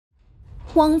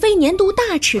网飞年度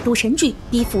大尺度神剧，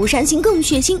比釜山行更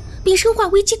血腥，比生化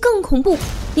危机更恐怖。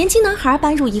年轻男孩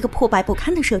搬入一个破败不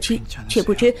堪的社区，却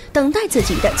不知等待自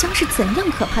己的将是怎样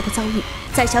可怕的遭遇。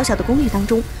在小小的公寓当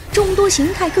中，众多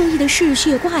形态各异的嗜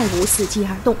血怪物伺机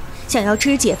而动，想要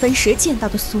肢解分食见到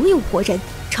的所有活人，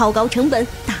超高成本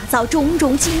打造种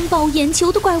种惊爆眼球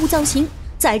的怪物造型。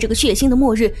在这个血腥的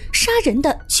末日，杀人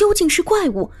的究竟是怪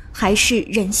物，还是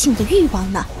人性的欲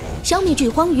望呢？消灭剧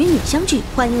荒，与你相聚，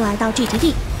欢迎来到剧集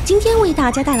地。今天为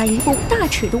大家带来一部大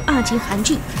尺度2级韩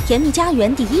剧《甜蜜家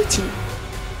园》第1集。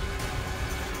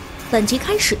本集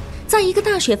开始，在一个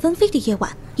大雪纷飞的夜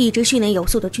晚，一支训练有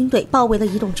素的军队包围了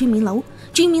一栋居民楼，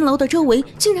居民楼的周围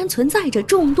竟然存在着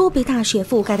众多被大雪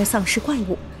覆盖的丧尸怪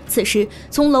物。此时，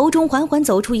从楼中缓缓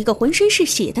走出一个浑身是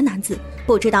血的男子，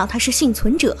不知道他是幸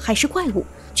存者还是怪物。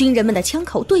军人们的枪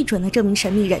口对准了这名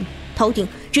神秘人，头顶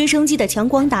直升机的强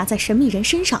光打在神秘人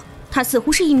身上，他似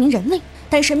乎是一名人类，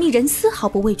但神秘人丝毫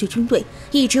不畏惧军队，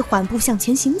一直缓步向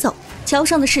前行走。桥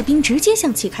上的士兵直接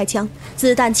向其开枪，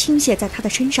子弹倾泻在他的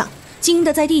身上，惊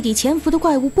得在地底潜伏的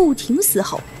怪物不停嘶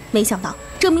吼。没想到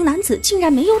这名男子竟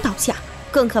然没有倒下，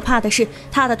更可怕的是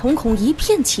他的瞳孔一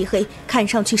片漆黑，看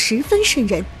上去十分瘆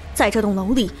人。在这栋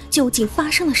楼里究竟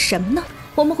发生了什么呢？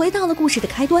我们回到了故事的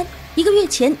开端。1个月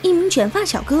前，一名卷发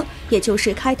小哥，也就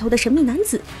是开头的神秘男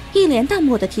子，一脸淡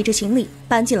漠地提着行李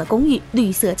搬进了公寓绿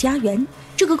色家园。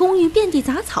这个公寓遍地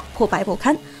杂草，破败不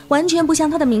堪，完全不像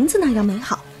他的名字那样美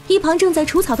好。一旁正在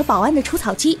除草的保安的除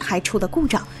草机还出了故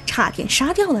障，差点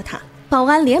杀掉了他。保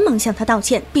安连忙向他道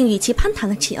歉，并与其攀谈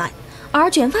了起来。而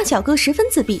卷发小哥十分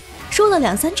自闭，说了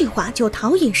2-3句话就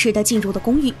逃也似的进入了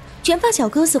公寓。卷发小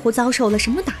哥似乎遭受了什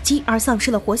么打击而丧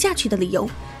失了活下去的理由，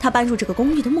他搬入这个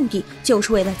公寓的目的就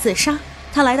是为了自杀。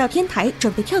他来到天台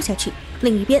准备跳下去，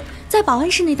另一边在保安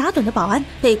室内打盹的保安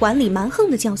被管理蛮横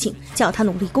的叫醒，叫他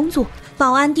努力工作。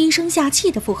保安低声下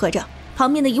气地附和着，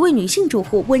旁边的一位女性住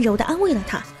户温柔地安慰了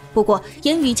他，不过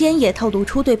言语间也透露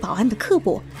出对保安的刻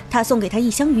薄。他送给他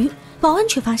一箱鱼，保安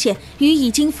却发现鱼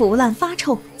已经腐烂发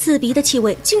臭，刺鼻的气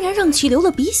味竟然让其流了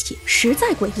鼻血，实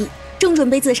在诡异。正准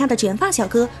备自杀的卷发小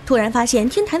哥突然发现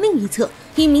天台另一侧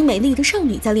一名美丽的少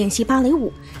女在练习芭蕾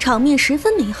舞，场面十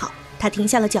分美好。他停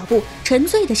下了脚步，沉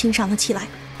醉地欣赏了起来。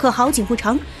可好景不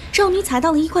长，少女踩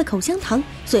到了一块口香糖，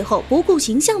随后不顾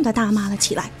形象地大骂了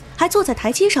起来，还坐在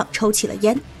台阶上抽起了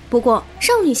烟。不过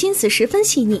少女心思十分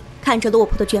细腻，看着落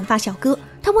魄的卷发小哥，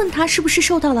她问他是不是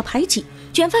受到了排挤。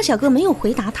卷发小哥没有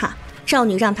回答他，少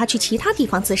女让他去其他地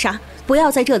方自杀，不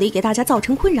要在这里给大家造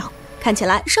成困扰。看起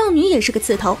来少女也是个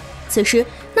刺头。此时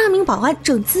那名保安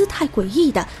正姿态诡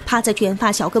异地趴在卷发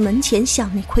小哥门前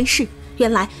向内窥视，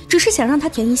原来只是想让他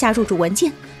填一下入住文件。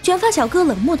卷发小哥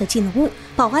冷漠地进了屋，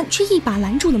保安却一把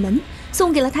拦住了门，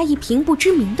送给了他一瓶不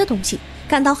知名的东西。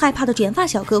感到害怕的卷发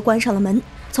小哥关上了门，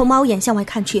从猫眼向外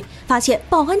看去，发现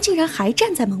保安竟然还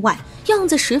站在门外，样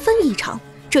子十分异常。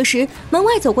这时门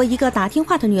外走过一个打电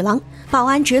话的女郎，保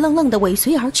安直愣愣地尾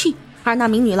随而去，而那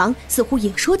名女郎似乎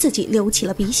也说自己流起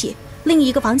了鼻血。另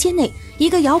一个房间内，一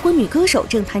个摇滚女歌手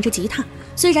正弹着吉他，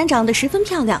虽然长得十分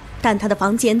漂亮，但她的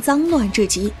房间脏乱至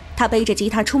极。她背着吉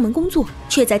他出门工作，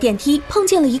却在电梯碰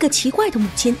见了一个奇怪的母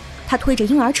亲。她推着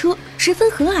婴儿车，十分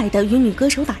和蔼地与女歌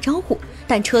手打招呼，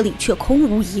但车里却空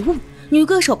无一物。女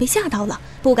歌手被吓到了，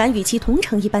不敢与其同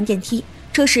乘一班电梯。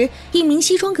这时一名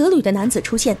西装革履的男子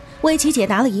出现，为其解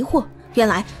答了疑惑。原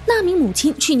来那名母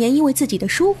亲去年因为自己的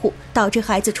疏忽导致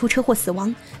孩子出车祸死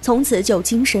亡，从此就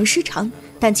精神失常。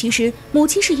但其实母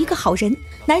亲是一个好人，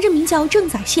男人名叫郑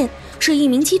宰宪，是一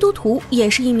名基督徒，也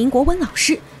是一名国文老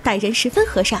师，待人十分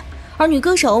和善。而女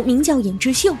歌手名叫尹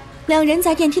智秀，两人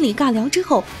在电梯里尬聊之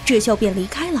后，智秀便离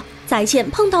开了。宰宪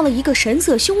碰到了一个神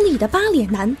色凶厉的八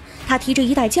脸男，他提着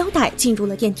一袋胶带进入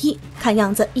了电梯，看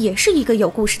样子也是一个有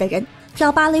故事的人。跳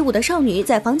芭蕾舞的少女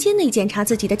在房间内检查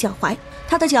自己的脚踝，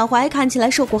她的脚踝看起来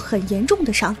受过很严重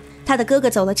的伤。她的哥哥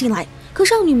走了进来，可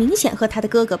少女明显和她的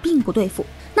哥哥并不对付。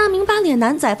那名八脸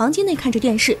男在房间内看着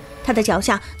电视，他的脚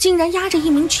下竟然压着一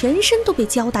名全身都被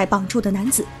胶带绑住的男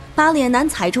子。八脸男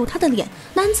踩住他的脸，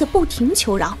男子不停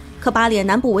求饶，可八脸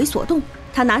男不为所动。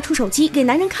他拿出手机给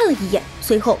男人看了一眼，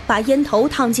随后把烟头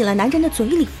烫进了男人的嘴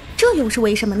里。这又是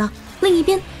为什么呢？另一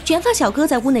边，卷发小哥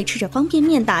在屋内吃着方便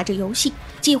面，打着游戏，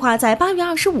计划在8月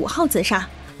25号自杀。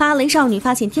芭蕾少女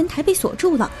发现天台被锁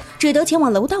住了，只得前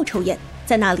往楼道抽烟。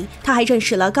在那里，她还认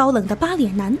识了高冷的八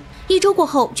脸男。1周过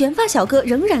后，卷发小哥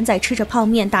仍然在吃着泡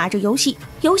面，打着游戏。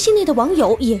游戏内的网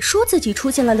友也说自己出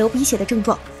现了流鼻血的症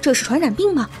状，这是传染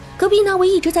病吗？隔壁那位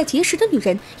一直在节食的女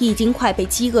人已经快被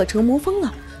饥饿折磨疯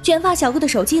了。卷发小哥的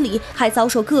手机里还遭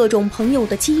受各种朋友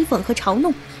的讥讽和嘲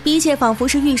弄，一切仿佛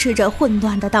是预示着混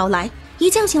乱的到来。一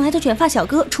觉醒来的卷发小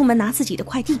哥出门拿自己的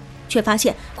快递，却发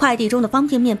现快递中的方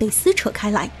便面被撕扯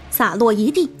开来，洒落一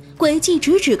地，诡计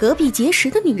直指隔壁节食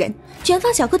的女人。卷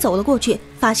发小哥走了过去，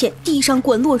发现地上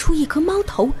滚落出一颗猫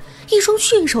头，一双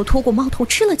血手拖过猫头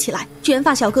吃了起来。卷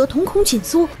发小哥瞳孔紧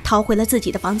缩，逃回了自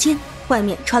己的房间。外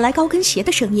面传来高跟鞋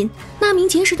的声音，那名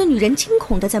节食的女人惊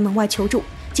恐地在门外求助。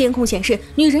监控显示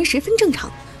女人十分正常，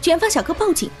卷发小哥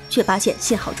报警，却发现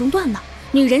信号中断了。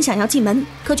女人想要进门，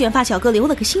可卷发小哥留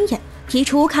了个心眼，提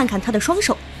出看看她的双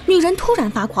手。女人突然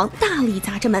发狂，大力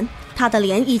砸着门，她的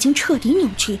脸已经彻底扭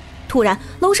曲。突然，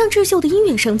楼上智秀的音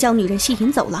乐声将女人吸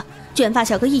引走了。卷发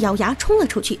小哥一咬牙冲了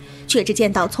出去，却只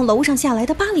见到从楼上下来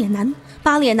的八脸男。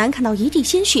八脸男看到一地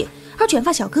鲜血，而卷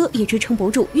发小哥也支撑不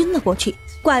住晕了过去。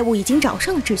怪物已经找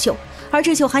上了智秀，而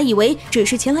智秀还以为只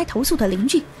是前来投诉的邻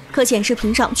居，可显示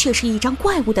屏上却是一张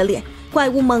怪物的脸。怪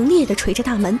物猛烈地捶着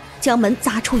大门，将门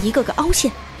砸出一个个凹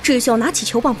陷。智秀拿起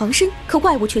球棒防身，可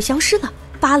怪物却消失了。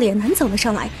八脸男走了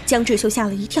上来，将智秀吓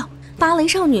了一跳。芭蕾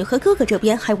少女和哥哥这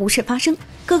边还无事发生，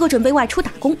哥哥准备外出打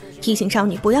工，提醒少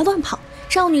女不要乱跑。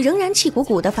少女仍然气鼓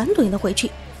鼓地反怼了回去。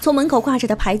从门口挂着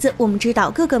的牌子，我们知道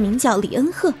哥哥名叫李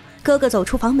恩赫。哥哥走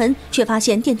出房门，却发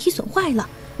现电梯损坏了，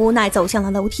无奈走向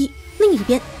了楼梯。另一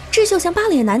边，智秀向八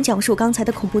脸男讲述刚才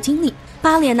的恐怖经历，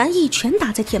八脸男一拳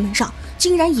打在铁门上，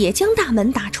竟然也将大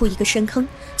门打出一个深坑，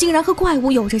竟然和怪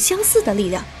物有着相似的力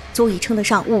量，足以称得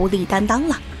上武力担当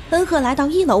了。恩赫来到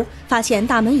1楼，发现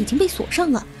大门已经被锁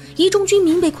上了，一众居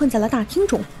民被困在了大厅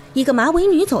中。一个马尾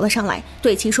女走了上来，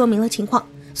对其说明了情况，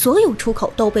所有出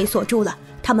口都被锁住了，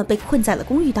他们被困在了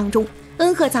公寓当中。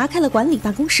恩赫砸开了管理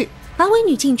办公室，马尾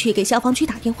女进去给消防局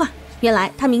打电话。原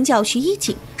来她名叫徐一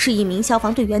锦，是一名消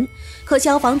防队员，可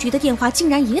消防局的电话竟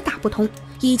然也打不通。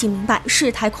一锦明白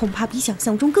事态恐怕比想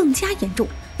象中更加严重。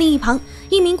另一旁，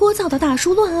一名聒噪的大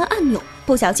叔乱按按钮，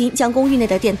不小心将公寓内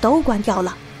的电都关掉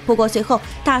了。不过随后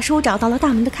大叔找到了大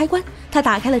门的开关，他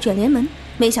打开了卷帘门，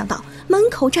没想到门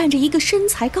口站着一个身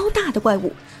材高大的怪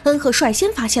物。恩赫率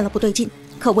先发现了不对劲，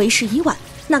可为时已晚，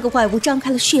那个怪物张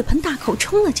开了血盆大口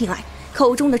冲了进来，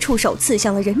口中的触手刺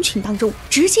向了人群当中，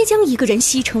直接将一个人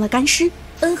吸成了干尸。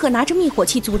恩赫拿着灭火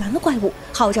器阻拦了怪物，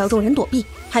号召众人躲避，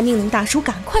还命令大叔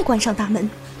赶快关上大门。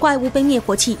怪物被灭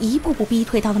火器一步步逼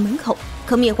退到了门口，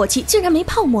可灭火器竟然没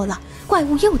泡沫了，怪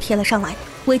物又贴了上来。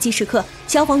危急时刻，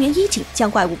消防员一锦将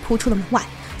怪物扑出了门外。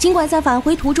尽管在返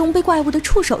回途中被怪物的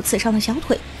触手刺伤了小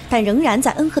腿，但仍然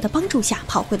在恩赫的帮助下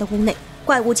跑回了屋内。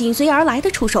怪物紧随而来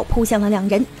的触手扑向了两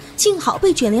人，幸好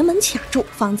被卷帘门卡住，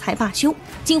方才罢休。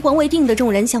惊魂未定的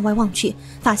众人向外望去，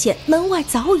发现门外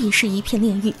早已是一片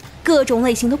炼狱，各种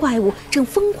类型的怪物正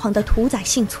疯狂地屠宰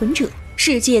幸存者。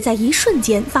世界在一瞬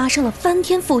间发生了翻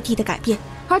天覆地的改变。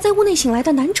而在屋内醒来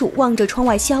的男主望着窗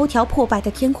外萧条破败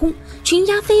的天空，群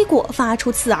鸦飞过，发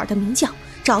出刺耳的鸣叫，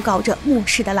昭告着末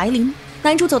世的来临。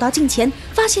男主走到镜前，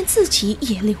发现自己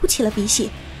也流起了鼻血。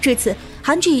至此，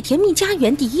韩剧《甜蜜家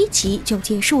园》第1集就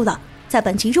结束了。在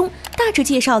本集中，大致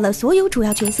介绍了所有主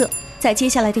要角色。在接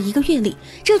下来的1个月里，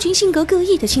这群性格各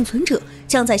异的幸存者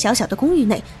将在小小的公寓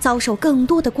内遭受更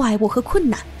多的怪物和困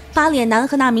难。八脸男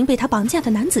和那名被他绑架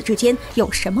的男子之间有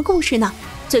什么故事呢？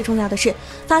最重要的是，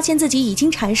发现自己已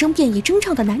经产生变异征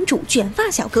兆的男主卷发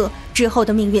小哥之后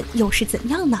的命运又是怎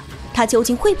样呢？他究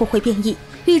竟会不会变异？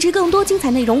预知更多精彩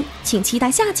内容，请期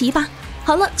待下集吧。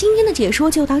好了，今天的解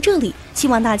说就到这里，希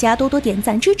望大家多多点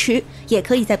赞支持，也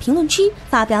可以在评论区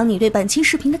发表你对本期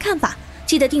视频的看法。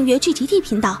记得订阅剧集地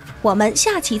频道，我们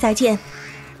下期再见。